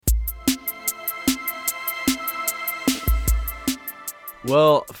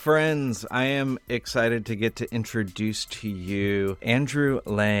Well, friends, I am excited to get to introduce to you Andrew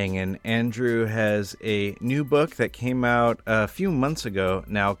Lang. And Andrew has a new book that came out a few months ago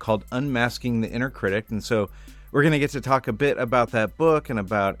now called Unmasking the Inner Critic. And so we're going to get to talk a bit about that book and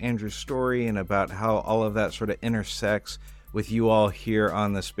about Andrew's story and about how all of that sort of intersects with you all here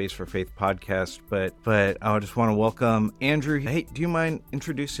on the Space for Faith podcast. But I just want to welcome Andrew. Hey, do you mind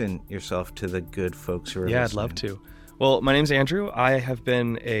introducing yourself to the good folks who are listening? I'd love to. Well, my name's Andrew. I have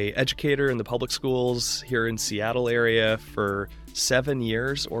been an educator in the public schools here in Seattle area for 7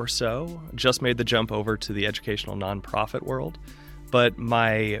 years or so. Just made the jump over to the educational nonprofit world. But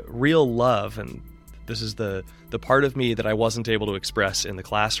my real love, and this is the part of me that I wasn't able to express in the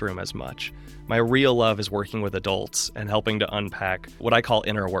classroom as much, my real love is working with adults and helping to unpack what I call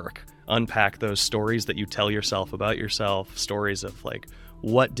inner work. Unpack those stories that you tell yourself about yourself, stories of like,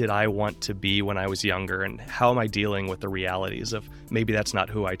 what did I want to be when I was younger, and how am I dealing with the realities of maybe that's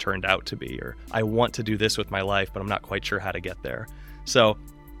not who I turned out to be, or I want to do this with my life, but I'm not quite sure how to get there. So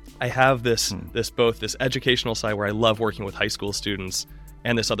I have this both this educational side where I love working with high school students,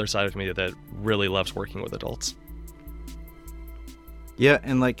 and this other side of me that really loves working with adults. Yeah,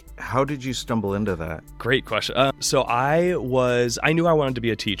 and like, how did you stumble into that? Great question. So I knew I wanted to be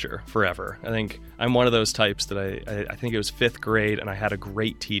a teacher forever. I think I'm one of those types that I think it was 5th grade, and I had a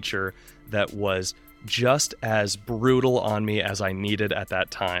great teacher that was just as brutal on me as I needed at that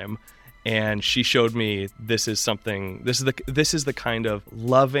time. And she showed me this is the kind of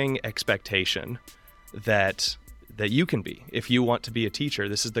loving expectation that you can be. If you want to be a teacher,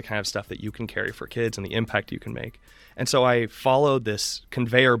 this is the kind of stuff that you can carry for kids and the impact you can make. And so I followed this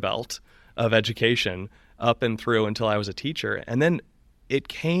conveyor belt of education up and through until I was a teacher. And then it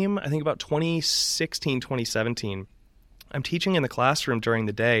came, I think about 2016, 2017, I'm teaching in the classroom during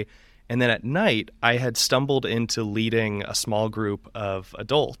the day. And then at night, I had stumbled into leading a small group of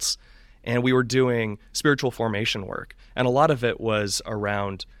adults. And we were doing spiritual formation work. And a lot of it was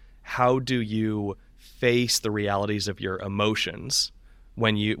around how do you face the realities of your emotions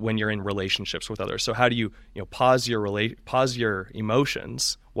when you're in relationships with others. So how do you pause your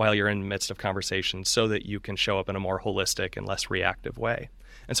emotions while you're in the midst of conversations so that you can show up in a more holistic and less reactive way.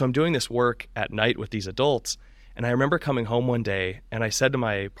 And so I'm doing this work at night with these adults, and I remember coming home one day and I said to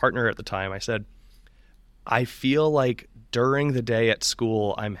my partner at the time, I said, I feel like during the day at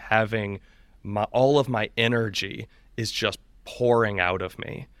school I'm having all of my energy is just pouring out of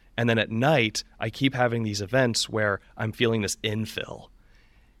me. And then at night, I keep having these events where I'm feeling this infill.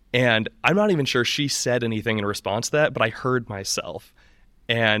 And I'm not even sure she said anything in response to that, but I heard myself.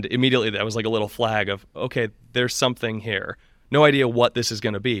 And immediately that was like a little flag of, okay, there's something here. No idea what this is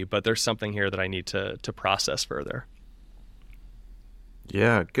going to be, but there's something here that I need to process further.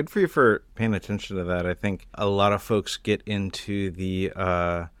 Yeah, good for you for paying attention to that. I think a lot of folks get into the,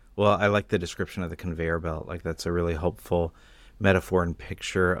 I like the description of the conveyor belt. Like, that's a really helpful metaphor and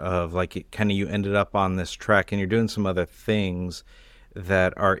picture of like you ended up on this track and you're doing some other things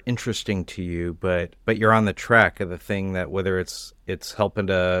that are interesting to you, but you're on the track of the thing that, whether it's helping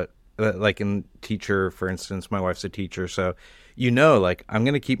to, like in teacher, for instance, my wife's a teacher, so like, I'm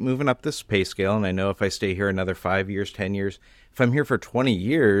going to keep moving up this pay scale, and I know if I stay here another 5 years, 10 years, if I'm here for 20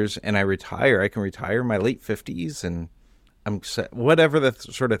 years and I retire, I can retire in my late 50s and I'm set, whatever the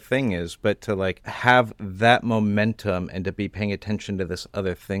sort of thing is, but to like have that momentum and to be paying attention to this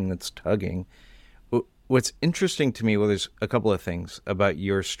other thing that's tugging. What's interesting to me, there's a couple of things about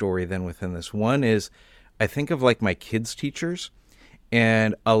your story then within this. One is, I think of like my kids' teachers,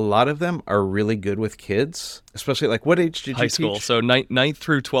 and a lot of them are really good with kids, especially like, what age did you teach? High school, so ninth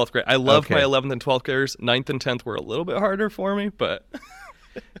through 12th grade. I loved my 11th and 12th graders. 9th and 10th were a little bit harder for me, but...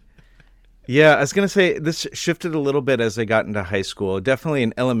 Yeah, I was going to say this shifted a little bit as I got into high school. Definitely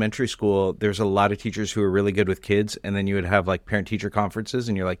in elementary school, there's a lot of teachers who are really good with kids, and then you would have like parent-teacher conferences,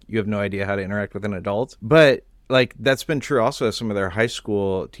 and you're like, you have no idea how to interact with an adult. But like, that's been true also of some of their high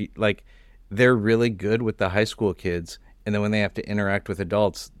school, like they're really good with the high school kids, and then when they have to interact with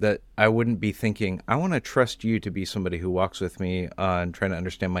adults, that I wouldn't be thinking, I want to trust you to be somebody who walks with me on trying to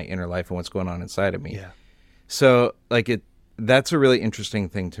understand my inner life and what's going on inside of me. Yeah. So like that's a really interesting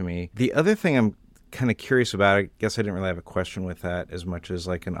thing to me. The other thing I'm kind of curious about, I guess I didn't really have a question with that as much as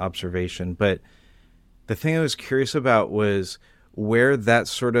like an observation, but the thing I was curious about was where that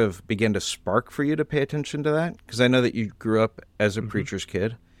sort of began to spark for you to pay attention to that. Because I know that you grew up as a preacher's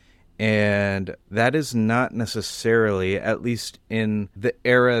kid, and that is not necessarily, at least in the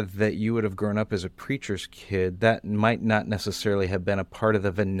era that you would have grown up as a preacher's kid, that might not necessarily have been a part of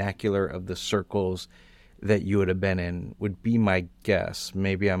the vernacular of the circles that you would have been in, would be my guess.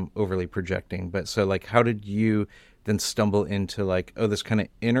 Maybe I'm overly projecting, but so like, how did you then stumble into like, oh, this kind of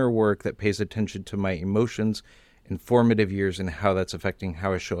inner work that pays attention to my emotions in formative years and how that's affecting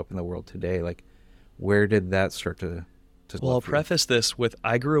how I show up in the world today. Like, where did that start to Well, I'll preface this with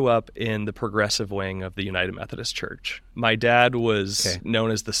I grew up in the progressive wing of the United Methodist Church. My dad was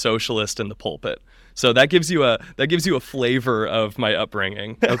known as the socialist in the pulpit. So that gives you a flavor of my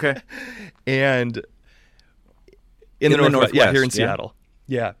upbringing. Okay. And in the Northwest, yeah, here in Seattle.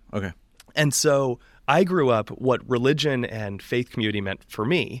 Yeah. Okay. And so I grew up, what religion and faith community meant for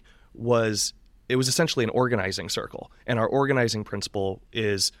me was it was essentially an organizing circle. And our organizing principle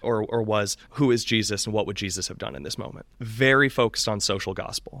is, or was, who is Jesus and what would Jesus have done in this moment? Very focused on social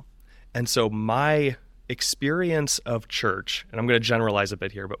gospel. And so my experience of church, and I'm going to generalize a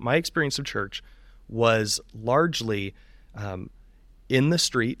bit here, but my experience of church was largely in the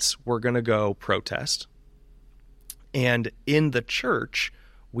streets, we're going to go protest. And in the church,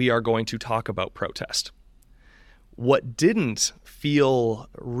 we are going to talk about protest. What didn't feel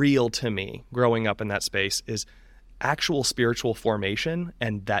real to me growing up in that space is actual spiritual formation,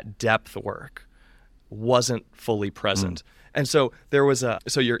 and that depth work wasn't fully present. And so there was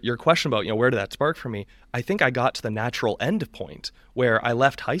your question about, where did that spark for me? I think I got to the natural end point where I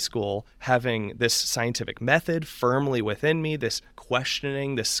left high school having this scientific method firmly within me, this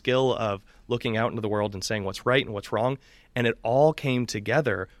questioning, this skill of looking out into the world and saying what's right and what's wrong. And it all came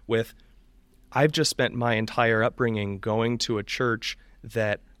together with, I've just spent my entire upbringing going to a church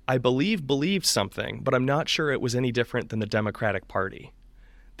that I believed something, but I'm not sure it was any different than the Democratic Party.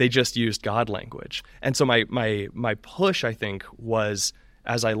 They just used God language. And so my push, I think, was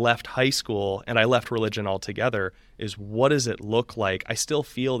as I left high school and I left religion altogether, is what does it look like? I still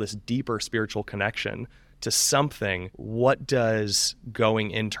feel this deeper spiritual connection to something. What does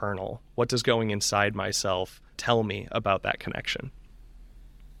going internal, what does going inside myself tell me about that connection?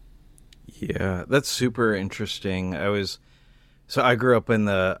 Yeah, that's super interesting. I grew up on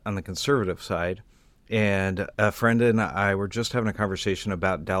the conservative side, and a friend and I were just having a conversation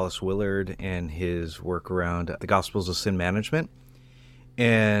about Dallas Willard and his work around the Gospels of Sin Management.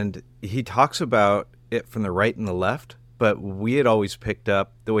 And he talks about it from the right and the left, but we had always picked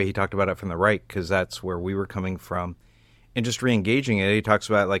up the way he talked about it from the right because that's where we were coming from. And just re-engaging it, he talks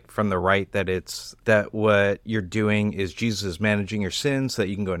about like from the right that what you're doing is Jesus is managing your sins so that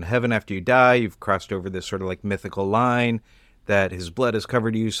you can go into heaven after you die. You've crossed over this sort of like mythical line that his blood has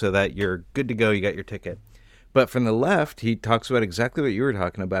covered you so that you're good to go, you got your ticket. But from the left, he talks about exactly what you were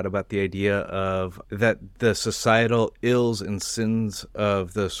talking about the idea of that the societal ills and sins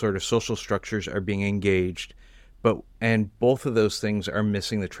of the sort of social structures are being engaged. And both of those things are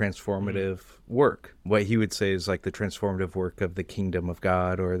missing the transformative work. What he would say is like the transformative work of the kingdom of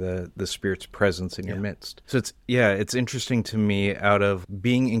God or the Spirit's presence in your midst. So it's interesting to me, out of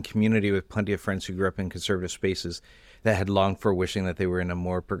being in community with plenty of friends who grew up in conservative spaces that had longed for wishing that they were in a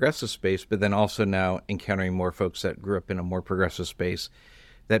more progressive space, but then also now encountering more folks that grew up in a more progressive space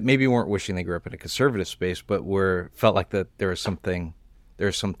that maybe weren't wishing they grew up in a conservative space, but felt like that there was something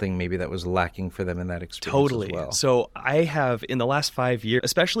maybe that was lacking for them in that experience. Totally. As well. So I have, in the last 5 years,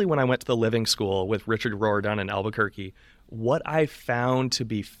 especially when I went to the Living School with Richard Rohr in Albuquerque, what I found to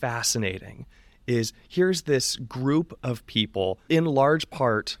be fascinating is here's this group of people, in large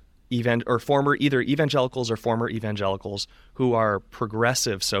part former either evangelicals or former evangelicals, who are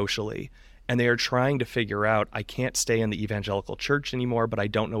progressive socially, and they are trying to figure out, I can't stay in the evangelical church anymore, but I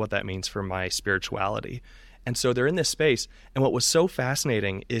don't know what that means for my spirituality. And so they're in this space. And what was so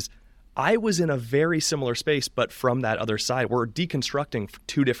fascinating is I was in a very similar space, but from that other side. We're deconstructing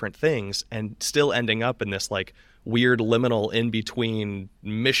two different things and still ending up in this like weird liminal in between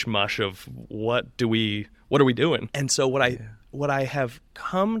mishmash of what are we doing? And so what I have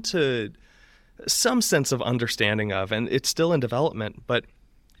come to some sense of understanding of, and it's still in development, but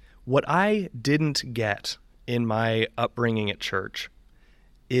what I didn't get in my upbringing at church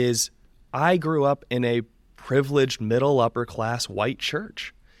is I grew up in a privileged middle upper class white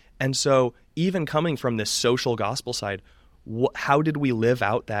church. And so even coming from this social gospel side, how did we live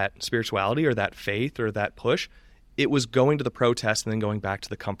out that spirituality or that faith or that push? It was going to the protest and then going back to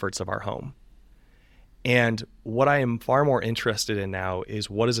the comforts of our home. And what I am far more interested in now is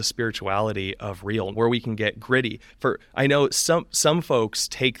what is a spirituality of real, where we can get gritty. I know some folks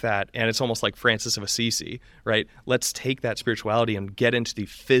take that, and it's almost like Francis of Assisi, right? Let's take that spirituality and get into the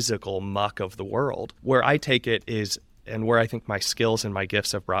physical muck of the world. Where I take it is, and where I think my skills and my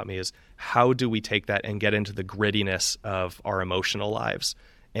gifts have brought me is, how do we take that and get into the grittiness of our emotional lives?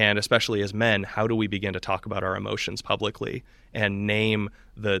 And especially as men, how do we begin to talk about our emotions publicly and name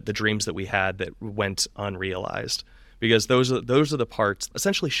the dreams that we had that went unrealized? because those are the parts,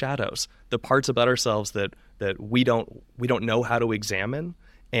 essentially shadows, the parts about ourselves that we don't know how to examine,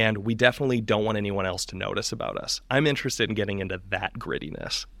 and we definitely don't want anyone else to notice about us. I'm interested in getting into that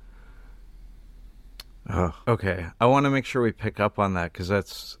grittiness. Oh, okay. I want to make sure we pick up on that because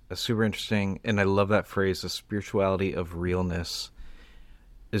that's super interesting. And I love that phrase, the spirituality of realness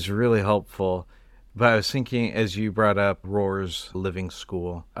is really helpful. But I was thinking, as you brought up Rohr's Living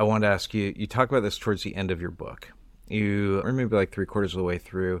School, I wanted to ask you, you talk about this towards the end of your book. Or maybe like 3/4 of the way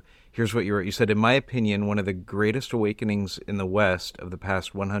through. Here's what you wrote. You said, in my opinion, one of the greatest awakenings in the West of the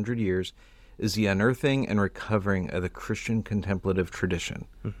past 100 years is the unearthing and recovering of the Christian contemplative tradition.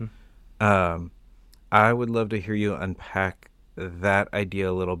 Mm-hmm. I would love to hear you unpack that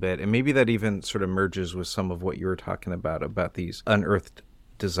idea a little bit. And maybe that even sort of merges with some of what you were talking about these unearthed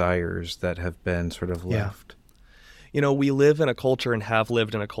desires that have been sort of left. We live in a culture and have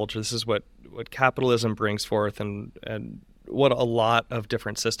lived in a culture. This is what capitalism brings forth and what a lot of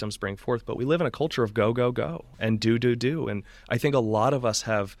different systems bring forth. But we live in a culture of go, go, go and do. And I think a lot of us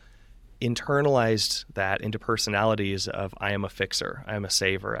have internalized that into personalities of I am a fixer, I am a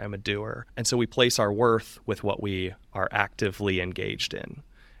saver, I am a doer. And so we place our worth with what we are actively engaged in.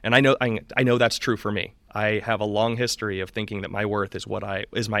 And I know that's true for me. I have a long history of thinking that my worth is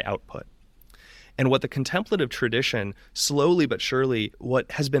is my output. And what the contemplative tradition, slowly but surely, what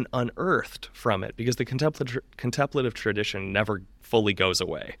has been unearthed from it, because the contemplative tradition never fully goes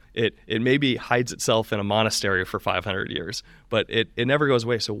away. It maybe hides itself in a monastery for 500 years, but it never goes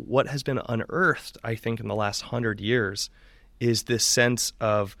away. So what has been unearthed, I think, in the last 100 years is this sense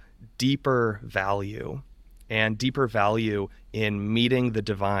of deeper value, and deeper value in meeting the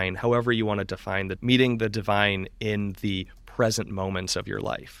divine, however you want to define that, meeting the divine in the present moments of your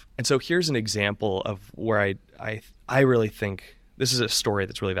life. And so here's an example of where I really think this is a story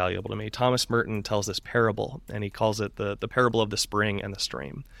that's really valuable to me. Thomas Merton tells this parable, and he calls it the parable of the spring and the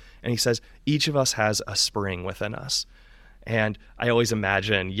stream. And he says, each of us has a spring within us. And I always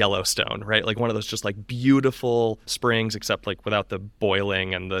imagine Yellowstone, right? Like one of those just like beautiful springs, except like without the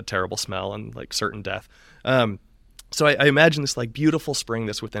boiling and the terrible smell and like certain death. So I imagine this like beautiful spring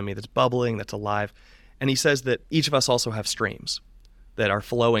that's within me, that's bubbling, that's alive. And he says that each of us also have streams that are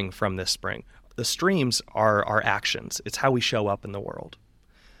flowing from this spring. The streams are our actions. It's how we show up in the world.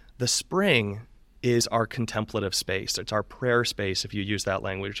 The spring is our contemplative space. It's our prayer space, if you use that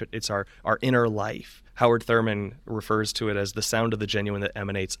language. It's our inner life. Howard Thurman refers to it as the sound of the genuine that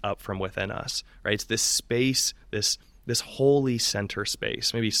emanates up from within us, right? It's this space, this holy center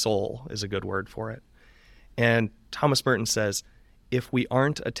space. Maybe soul is a good word for it. And Thomas Merton says, if we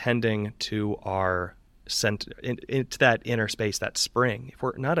aren't attending to our into that inner space, that spring, if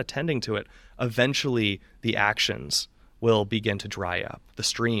we're not attending to it, eventually the actions will begin to dry up. The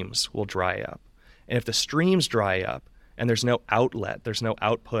streams will dry up. And if the streams dry up and there's no outlet, there's no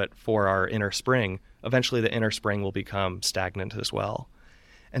output for our inner spring, eventually the inner spring will become stagnant as well.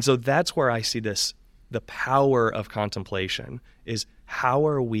 And so that's where I see the power of contemplation is how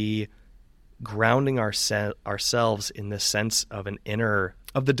are we grounding ourselves in this sense of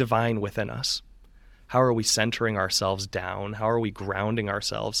of the divine within us? How are we centering ourselves down? How are we grounding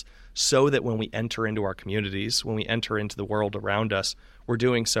ourselves so that when we enter into our communities, when we enter into the world around us, we're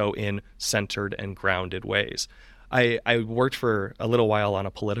doing so in centered and grounded ways? I worked for a little while on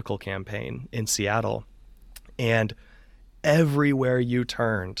a political campaign in Seattle, and everywhere you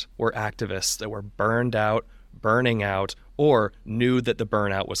turned were activists that were burned out, burning out, or knew that the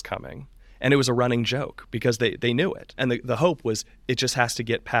burnout was coming. And it was a running joke because they knew it. And the hope was it just has to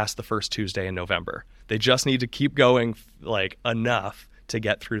get past the first Tuesday in November. They just need to keep going like enough to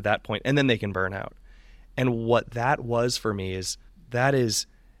get through that point, and then they can burn out. And what that was for me is that is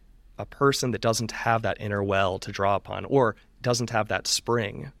a person that doesn't have that inner well to draw upon, or doesn't have that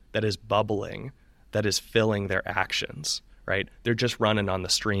spring that is bubbling, that is filling their actions, right? They're just running on the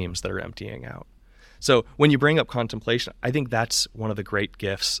streams that are emptying out. So when you bring up contemplation, I think that's one of the great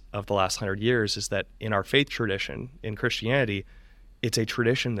gifts of the last 100 years is that in our faith tradition, in Christianity, it's a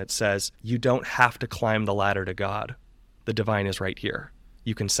tradition that says you don't have to climb the ladder to God. The divine is right here.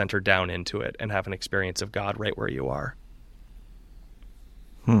 You can center down into it and have an experience of God right where you are.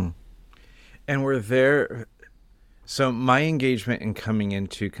 And we're there. So my engagement in coming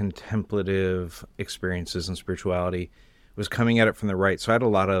into contemplative experiences and spirituality was coming at it from the right. So I had a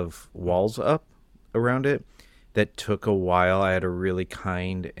lot of walls up around it that took a while. I had a really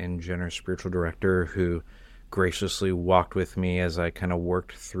kind and generous spiritual director who graciously walked with me as I kind of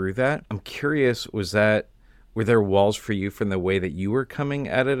worked through that. I'm curious, were there walls for you from the way that you were coming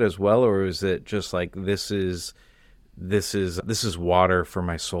at it as well, or was it just like this is water for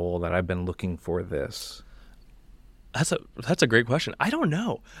my soul that I've been looking for this? That's a great question. I don't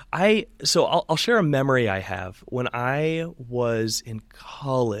know. I'll share a memory I have. When I was in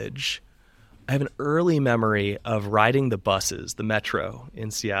college, I have an early memory of riding the buses, the metro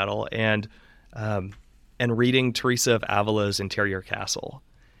in Seattle, and reading Teresa of Avila's Interior Castle.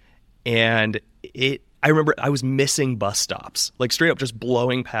 And I remember I was missing bus stops, like straight up just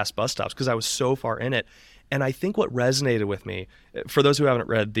blowing past bus stops because I was so far in it. And I think what resonated with me, for those who haven't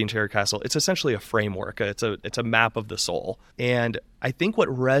read The Interior Castle, it's essentially a framework. It's a map of the soul. And I think what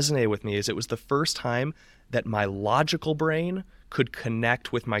resonated with me is it was the first time that my logical brain could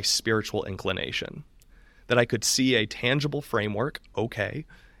connect with my spiritual inclination, that I could see a tangible framework, okay,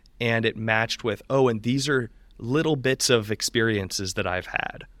 and it matched with, oh, and these are little bits of experiences that I've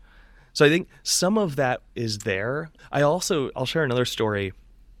had. So I think some of that is there. I'll share another story.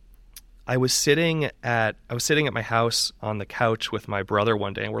 I was sitting at my house on the couch with my brother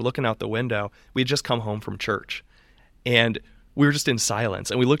one day, and we're looking out the window. We had just come home from church, and we were just in silence.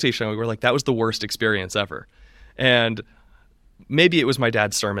 And we looked at each other, and we were like, that was the worst experience ever. And maybe it was my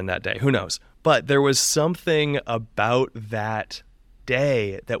dad's sermon that day. Who knows? But there was something about that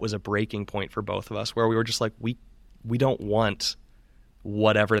day that was a breaking point for both of us, where we were just like, we don't want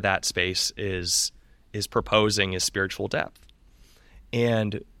whatever that space is proposing as spiritual depth.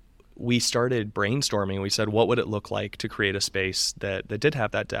 And we started brainstorming. We said, what would it look like to create a space that did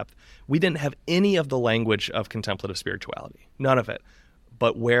have that depth? We didn't have any of the language of contemplative spirituality, none of it.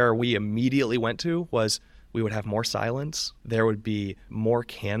 But where we immediately went to was we would have more silence. There would be more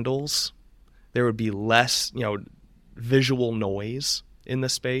candles. There would be less, visual noise in the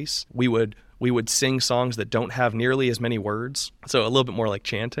space. We would sing songs that don't have nearly as many words, so a little bit more like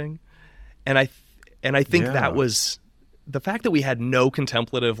chanting. And I think that was the fact that we had no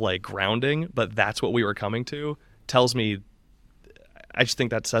contemplative grounding, but that's what we were coming to, tells me, I just think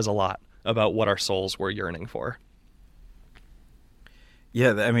that says a lot about what our souls were yearning for.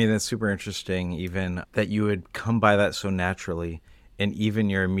 Yeah, I mean, that's super interesting, even that you would come by that so naturally, and even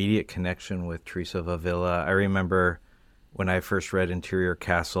your immediate connection with Teresa of Avila. I remember when I first read Interior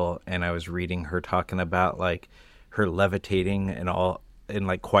Castle, and I was reading her talking about her levitating and all in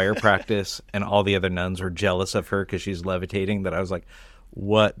choir practice, and all the other nuns were jealous of her because she's levitating. That I was like,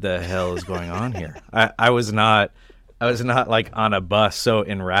 what the hell is going on here? I was not on a bus so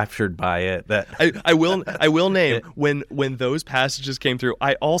enraptured by it that I will name when those passages came through,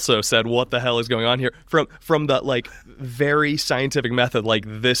 I also said, what the hell is going on here? From the very scientific method,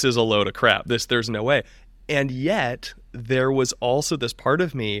 this is a load of crap. There's no way. And yet there was also this part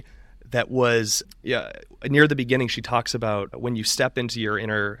of me that was, near the beginning, she talks about when you step into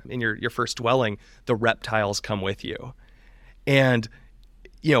your first dwelling, the reptiles come with you. And,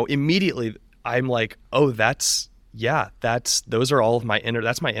 immediately I'm like, oh, those are all of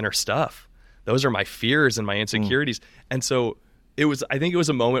that's my inner stuff. Those are my fears and my insecurities. And so I think it was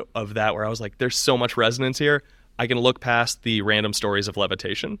a moment of that where I was like, there's so much resonance here. I can look past the random stories of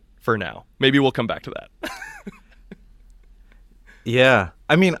levitation for now. Maybe we'll come back to that. Yeah.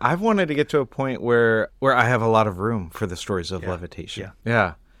 I mean, I've wanted to get to a point where I have a lot of room for the stories of levitation.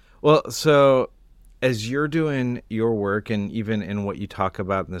 Yeah. Well, so as you're doing your work, and even in what you talk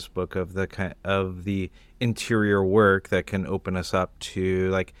about in this book of the interior work that can open us up to,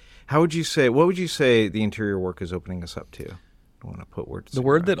 what would you say the interior work is opening us up to? I don't want to put words. The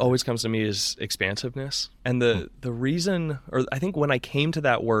word that always comes to me is expansiveness. And the reason, or I think when I came to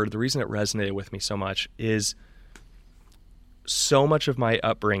that word, the reason it resonated with me so much is so much of my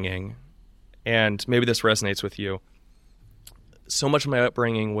upbringing, and maybe this resonates with you, so much of my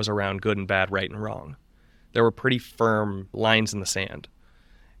upbringing was around good and bad, right and wrong. There were pretty firm lines in the sand.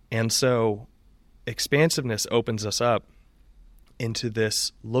 And so expansiveness opens us up into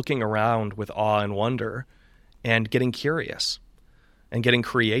this looking around with awe and wonder and getting curious and getting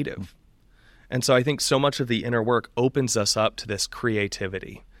creative. And so I think so much of the inner work opens us up to this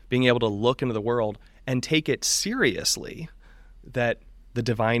creativity, being able to look into the world and take it seriously that the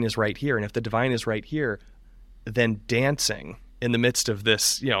divine is right here. And if the divine is right here, then dancing in the midst of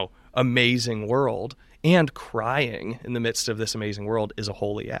this, amazing world, and crying in the midst of this amazing world is a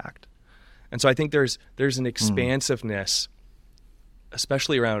holy act. And so I think there's an expansiveness,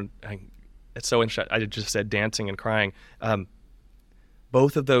 especially around, it's so interesting, I just said dancing and crying.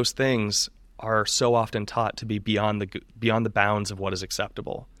 Both of those things are so often taught to be beyond the bounds of what is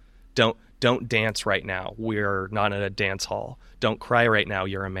acceptable. Don't dance right now. We're not at a dance hall. Don't cry right now.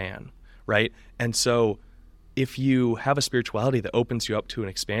 You're a man, right? And so if you have a spirituality that opens you up to an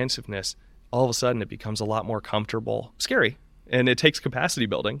expansiveness, all of a sudden it becomes a lot more comfortable, scary, and it takes capacity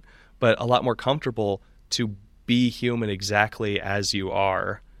building, but a lot more comfortable to be human exactly as you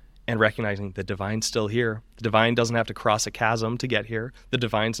are and recognizing the divine's still here. The divine doesn't have to cross a chasm to get here. The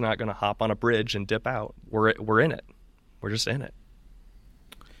divine's not going to hop on a bridge and dip out. We're in it. We're just in it.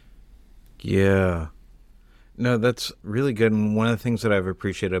 Yeah. No, that's really good. And one of the things that I've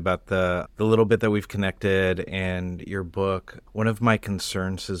appreciated about the little bit that we've connected and your book, one of my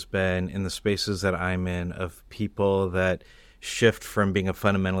concerns has been in the spaces that I'm in of people that shift from being a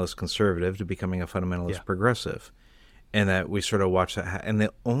fundamentalist conservative to becoming a fundamentalist progressive. And that we sort of watch that. And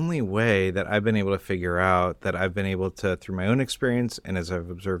the only way that I've been able to figure out, that I've been able to, through my own experience and as I've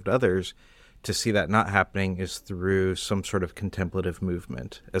observed others, to see that not happening is through some sort of contemplative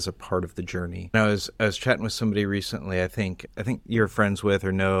movement as a part of the journey. Now, I was chatting with somebody recently, I think you're friends with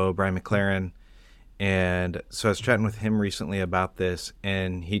or know Brian McLaren. And so I was chatting with him recently about this,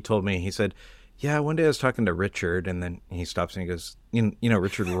 and he told me, he said, yeah, one day I was talking to Richard, and then he stops and he goes, you know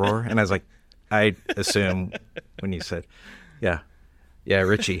Richard Rohr? And I was like, I assume when you said, yeah,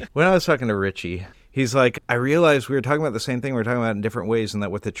 Richie. When I was talking to Richie, he's like, I realized we were talking about the same thing we were talking about in different ways, and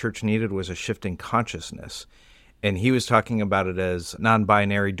that what the church needed was a shift in consciousness. And he was talking about it as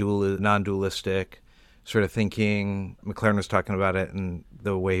non-binary, non-dualistic sort of thinking. McLaren was talking about it in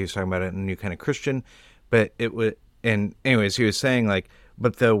the way he was talking about it in New Kind of Christian. But it would, and anyways, he was saying like,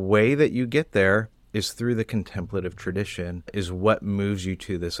 but the way that you get there is through the contemplative tradition, is what moves you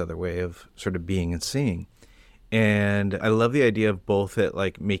to this other way of sort of being and seeing. And I love the idea of both it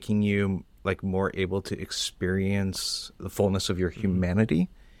like making you like more able to experience the fullness of your humanity.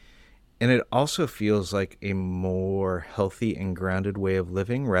 And it also feels like a more healthy and grounded way of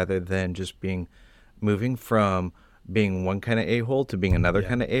living rather than just moving from being one kind of a-hole to being another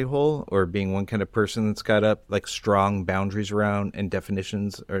kind of a-hole, or being one kind of person that's got up like strong boundaries around and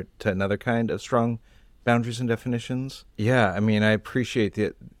definitions, or to another kind of strong boundaries and definitions. Yeah, I mean, I appreciate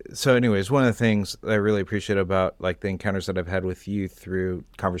it. So anyways, one of the things that I really appreciate about like the encounters that I've had with you through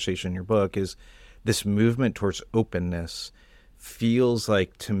conversation in your book is this movement towards openness feels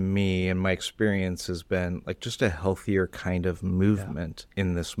like, to me, and my experience has been like just a healthier kind of movement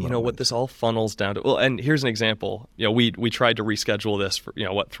in this moment. You know what this all funnels down to? Well, and here's an example. You know, we tried to reschedule this for,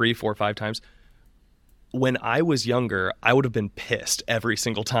 3, 4, 5 times. When I was younger, I would have been pissed every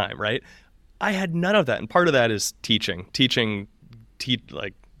single time, right? I had none of that. And part of that is teaching.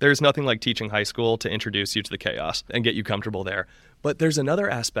 Like, there's nothing like teaching high school to introduce you to the chaos and get you comfortable there. But there's another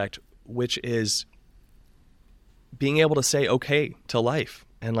aspect, which is being able to say okay to life.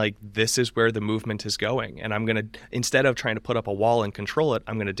 And like, this is where the movement is going. And I'm going to, instead of trying to put up a wall and control it,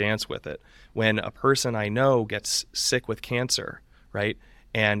 I'm going to dance with it. When a person I know gets sick with cancer, right,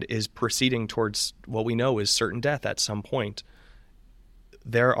 and is proceeding towards what we know is certain death at some point,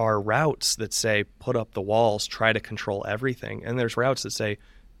 there are routes that say, put up the walls, try to control everything. And there's routes that say,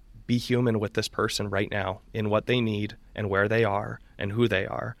 be human with this person right now in what they need and where they are and who they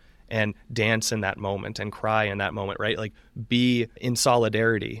are, and dance in that moment and cry in that moment, right? Like, be in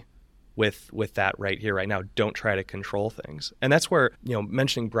solidarity with that right here, right now. Don't try to control things. And that's where,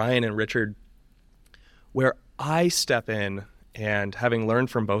 mentioning Brian and Richard, where I step in, and having learned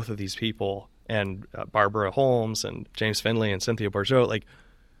from both of these people, and Barbara Holmes and James Finley and Cynthia Bourgeot, like,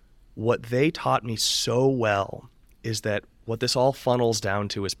 what they taught me so well is that what this all funnels down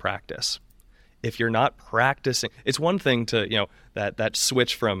to is practice. If you're not practicing, it's one thing to, that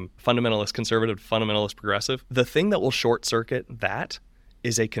switch from fundamentalist conservative to fundamentalist progressive. The thing that will short circuit that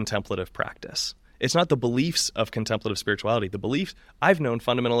is a contemplative practice. It's not the beliefs of contemplative spirituality. The beliefs, I've known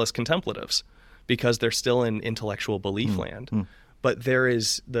fundamentalist contemplatives because they're still in intellectual belief land. But there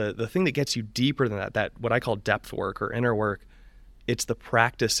is the thing that gets you deeper than that what I call depth work or inner work. It's the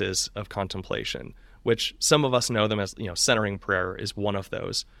practices of contemplation, which some of us know them as, centering prayer is one of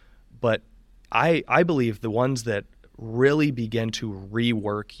those. But I believe the ones that really begin to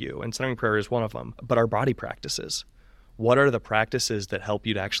rework you, and centering prayer is one of them, but our body practices. What are the practices that help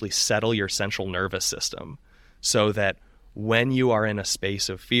you to actually settle your central nervous system so that when you are in a space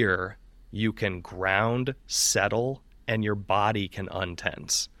of fear, you can ground, settle, and your body can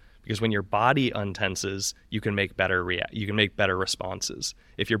untense? Because when your body untenses, you can make better responses.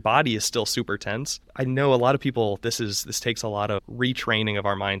 If your body is still super tense, I know a lot of people, this takes a lot of retraining of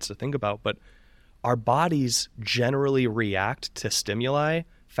our minds to think about, but our bodies generally react to stimuli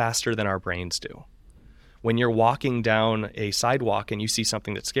faster than our brains do. When you're walking down a sidewalk and you see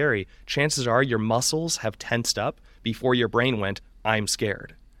something that's scary, chances are your muscles have tensed up before your brain went, I'm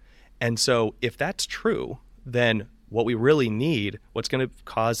scared. And so if that's true, then what we really need, what's going to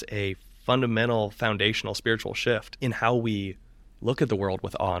cause a fundamental, foundational spiritual shift in how we look at the world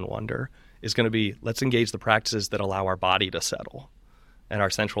with awe and wonder, is going to be, let's engage the practices that allow our body to settle and our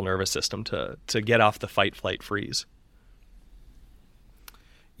central nervous system to get off the fight, flight, freeze.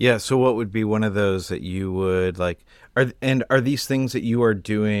 Yeah, so what would be one of those that you would like are these things that you are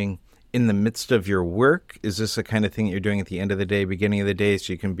doing in the midst of your work? Is this the kind of thing that you're doing at the end of the day, beginning of the day,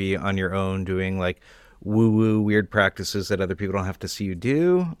 so you can be on your own doing like woo-woo weird practices that other people don't have to see you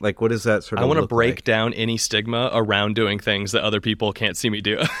do? Like what does that sort I of want to look break like? down any stigma around doing things that other people can't see me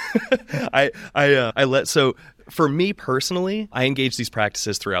do. I let so for me personally, I engage these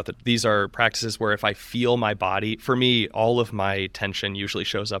practices throughout these are practices where if I feel my body, for me, all of my tension usually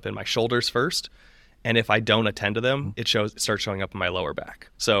shows up in my shoulders first. And if I don't attend to them, it starts showing up in my lower back.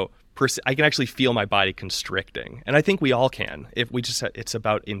 So I can actually feel my body constricting. And I think we all can if we just, it's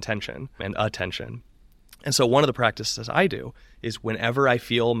about intention and attention. And so one of the practices I do is whenever I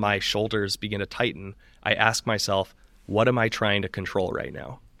feel my shoulders begin to tighten, I ask myself, what am I trying to control right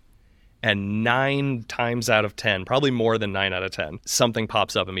now? And 9 times out of 10, probably more than 9 out of 10, something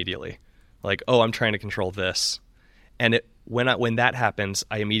pops up immediately. Like, oh, I'm trying to control this. And when that happens,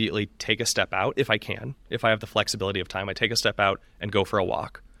 I immediately take a step out if I can. If I have the flexibility of time, I take a step out and go for a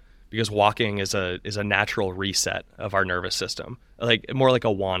walk. Because walking is a natural reset of our nervous system. Like more like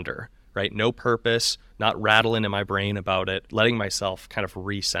a wander, right? No purpose, not rattling in my brain about it, letting myself kind of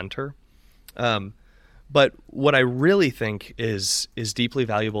recenter. But what I really think is deeply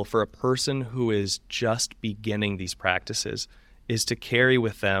valuable for a person who is just beginning these practices is to carry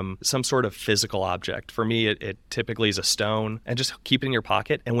with them some sort of physical object. For me, it typically is a stone, and just keep it in your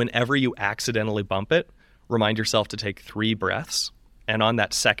pocket. And whenever you accidentally bump it, remind yourself to take 3 breaths. And on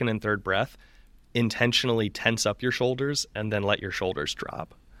that second and third breath, intentionally tense up your shoulders and then let your shoulders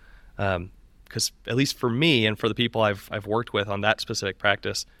drop. Because at least for me and for the people I've worked with on that specific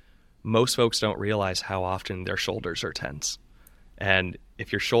practice, most folks don't realize how often their shoulders are tense. And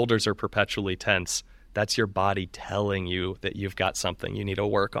if your shoulders are perpetually tense, that's your body telling you that you've got something you need to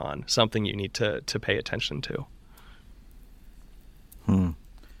work on, something you need to pay attention to.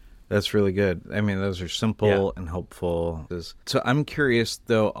 That's really good. I mean, those are simple and helpful. So I'm curious,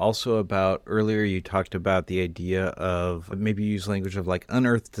 though, also about earlier you talked about the idea of maybe use language of like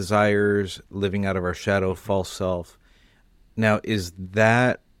unearthed desires, living out of our shadow, false self. Now, is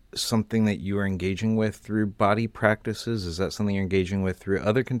that something that you are engaging with through body practices? Is that something you're engaging with through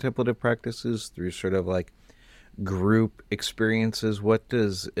other contemplative practices, through sort of like group experiences? What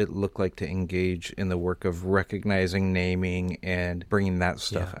does it look like to engage in the work of recognizing, naming, and bringing that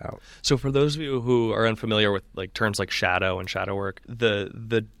stuff out? So for those of you who are unfamiliar with like terms like shadow and shadow work,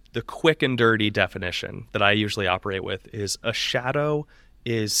 the quick and dirty definition that I usually operate with is a shadow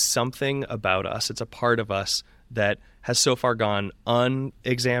is something about us. It's a part of us that has so far gone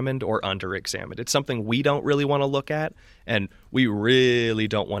unexamined or underexamined. It's something we don't really want to look at, and we really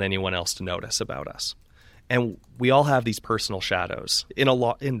don't want anyone else to notice about us. And we all have these personal shadows.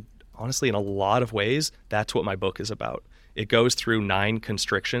 Honestly, in a lot of ways, that's what my book is about. It goes through 9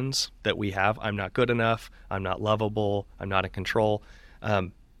 constrictions that we have. I'm not good enough. I'm not lovable. I'm not in control.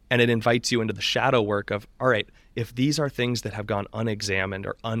 And it invites you into the shadow work of, all right, if these are things that have gone unexamined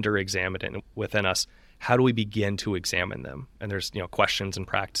or underexamined within us, how do we begin to examine them? And there's questions and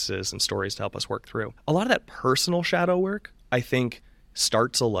practices and stories to help us work through. A lot of that personal shadow work, I think,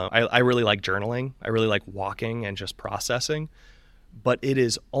 starts alone. I really like journaling. I really like walking and just processing. But it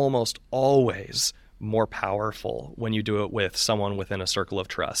is almost always more powerful when you do it with someone within a circle of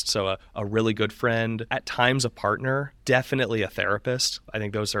trust. So a really good friend, at times a partner, definitely a therapist. I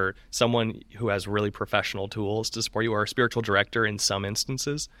think those are someone who has really professional tools to support you, or a spiritual director in some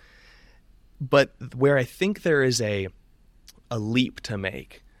instances. But where I think there is a leap to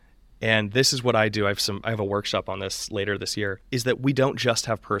make, and this is what I do, I have a workshop on this later this year, is that we don't just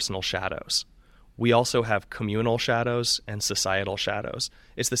have personal shadows. We also have communal shadows and societal shadows.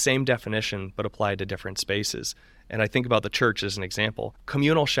 It's the same definition, but applied to different spaces. And I think about the church as an example.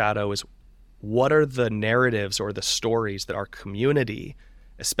 Communal shadow is what are the narratives or the stories that our community,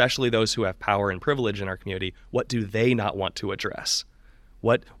 especially those who have power and privilege in our community, what do they not want to address?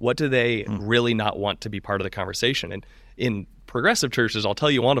 What do they really not want to be part of the conversation? And in progressive churches, I'll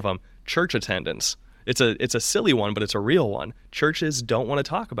tell you one of them, church attendance. It's a silly one, but it's a real one. Churches don't want to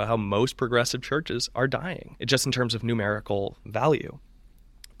talk about how most progressive churches are dying, just in terms of numerical value.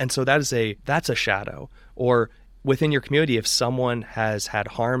 And so that's a shadow. Or within your community, if someone has had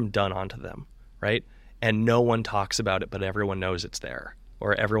harm done onto them, right? And no one talks about it, but everyone knows it's there.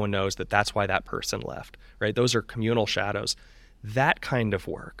 Or everyone knows that that's why that person left, right? Those are communal shadows. That kind of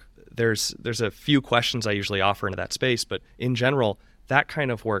work, there's a few questions I usually offer into that space, but in general, that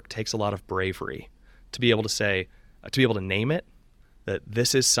kind of work takes a lot of bravery to be able to say, to be able to name it, that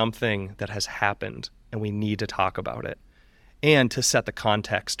this is something that has happened and we need to talk about it. and to set the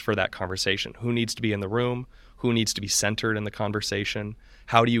context for that conversation. Who needs to be in the room? Who needs to be centered in the conversation?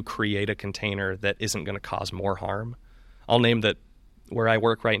 How do you create a container that isn't going to cause more harm? I'll name that where I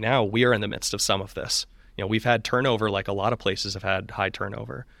work right now, we are in the midst of some of this. We've had turnover, like a lot of places have had high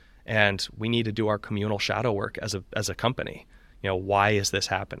turnover, and we need to do our communal shadow work as a company. Why is this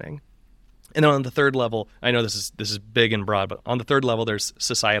happening? And then on the third level, I know this is big and broad, but on the third level, there's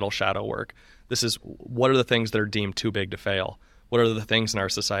societal shadow work. This is, what are the things that are deemed too big to fail? What are the things in our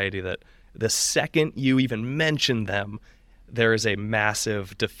society that the second you even mention them, there is a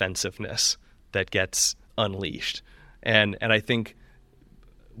massive defensiveness that gets unleashed? And I think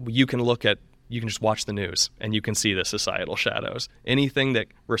you can just watch the news and you can see the societal shadows. Anything that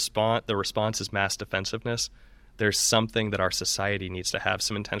the response is mass defensiveness, there's something that our society needs to have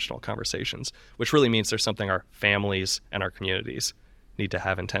some intentional conversations, which really means there's something our families and our communities need to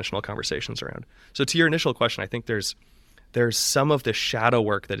have intentional conversations around. So to your initial question, I think there's some of the shadow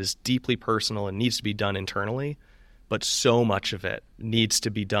work that is deeply personal and needs to be done internally, but so much of it needs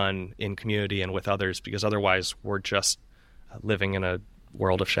to be done in community and with others, because otherwise we're just living in a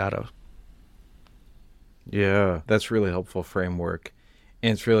world of shadow. Yeah, that's really helpful framework.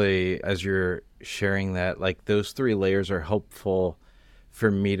 And it's really, as you're sharing that, like those three layers are helpful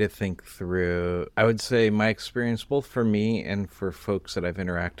for me to think through. I would say my experience, both for me and for folks that I've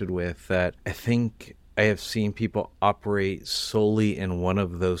interacted with, that I think I have seen people operate solely in one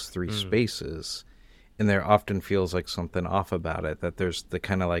of those three spaces. And there often feels like something off about it, that there's the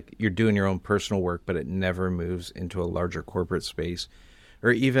kind of like you're doing your own personal work, but it never moves into a larger corporate space.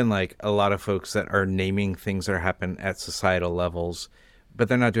 Or even like a lot of folks that are naming things that happen at societal levels, but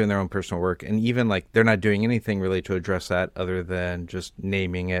they're not doing their own personal work. And even like they're not doing anything really to address that other than just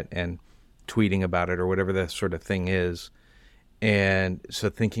naming it and tweeting about it or whatever that sort of thing is. And so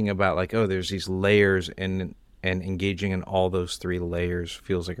thinking about like, oh, there's these layers and engaging in all those three layers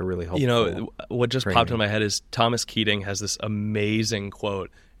feels like a really helpful what just framing. popped into my head is Thomas Keating has this amazing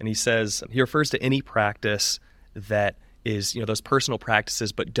quote, and he says, he refers to any practice that is, those personal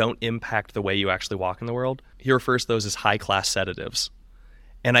practices but don't impact the way you actually walk in the world. He refers to those as high-class sedatives.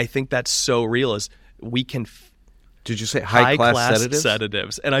 And I think that's so real, is we can... Did you say high-class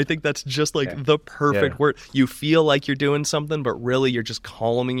sedatives? And I think that's just like the perfect word. You feel like you're doing something, but really you're just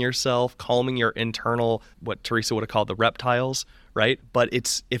calming yourself, calming your internal, what Teresa would have called the reptiles, right? But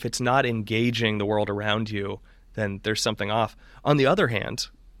if it's not engaging the world around you, then there's something off. On the other hand,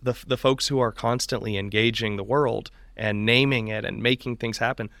 the folks who are constantly engaging the world and naming it and making things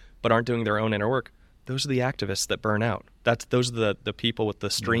happen, but aren't doing their own inner work, those are the activists that burn out. Those are the people with the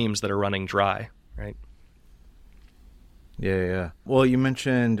streams that are running dry, right? Yeah. Well, you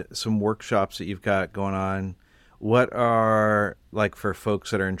mentioned some workshops that you've got going on. What are, like, for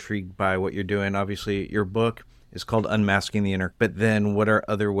folks that are intrigued by what you're doing? Obviously, your book is called Unmasking the Inner, but then what are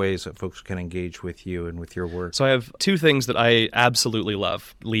other ways that folks can engage with you and with your work? So I have two things that I absolutely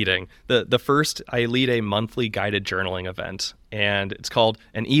love leading. The first, I lead a monthly guided journaling event, and it's called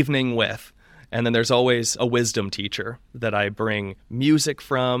An Evening With. And then there's always a wisdom teacher that I bring music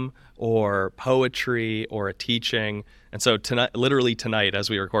from, or poetry, or a teaching. And so literally tonight, as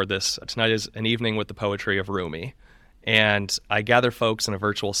we record this, tonight is an evening with the poetry of Rumi. And I gather folks in a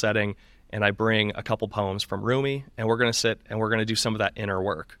virtual setting, and I bring a couple poems from Rumi, and we're going to sit and we're going to do some of that inner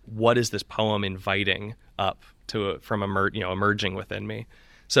work. What is this poem inviting up from emerging within me?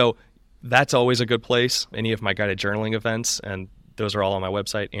 So that's always a good place. Any of my guided journaling events, and those are all on my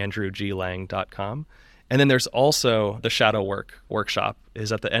website, andrewglang.com. And then there's also the Shadow Work Workshop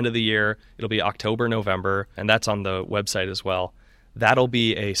is at the end of the year. It'll be October, November, and that's on the website as well. That'll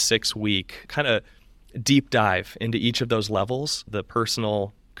be a 6-week kind of deep dive into each of those levels, the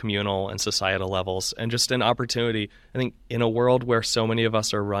personal, communal, and societal levels, and just an opportunity. I think in a world where so many of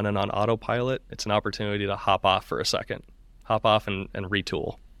us are running on autopilot, it's an opportunity to hop off for a second, hop off and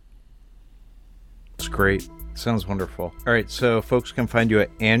retool. It's great. Sounds wonderful. All right, so folks can find you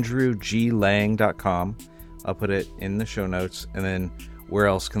at andrewglang.com. I'll put it in the show notes. And then where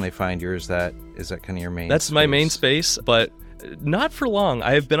else can they find you? Is that kind of your main That's space? My main space, but not for long.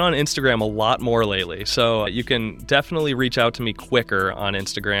 I've been on Instagram a lot more lately, so you can definitely reach out to me quicker on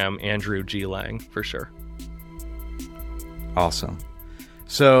Instagram, Andrew G. Lang, for sure. Awesome.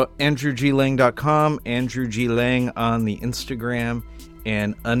 So andrewglang.com, Andrew G. Lang on the Instagram,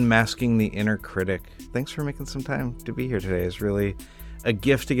 and Unmasking the Inner Critic. Thanks for making some time to be here today. It's really a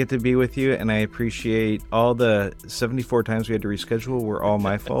gift to get to be with you, and I appreciate all the 74 times we had to reschedule were all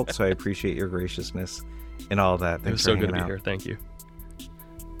my fault, so I appreciate your graciousness and all that. Thanks It was so good to be here. Thank you.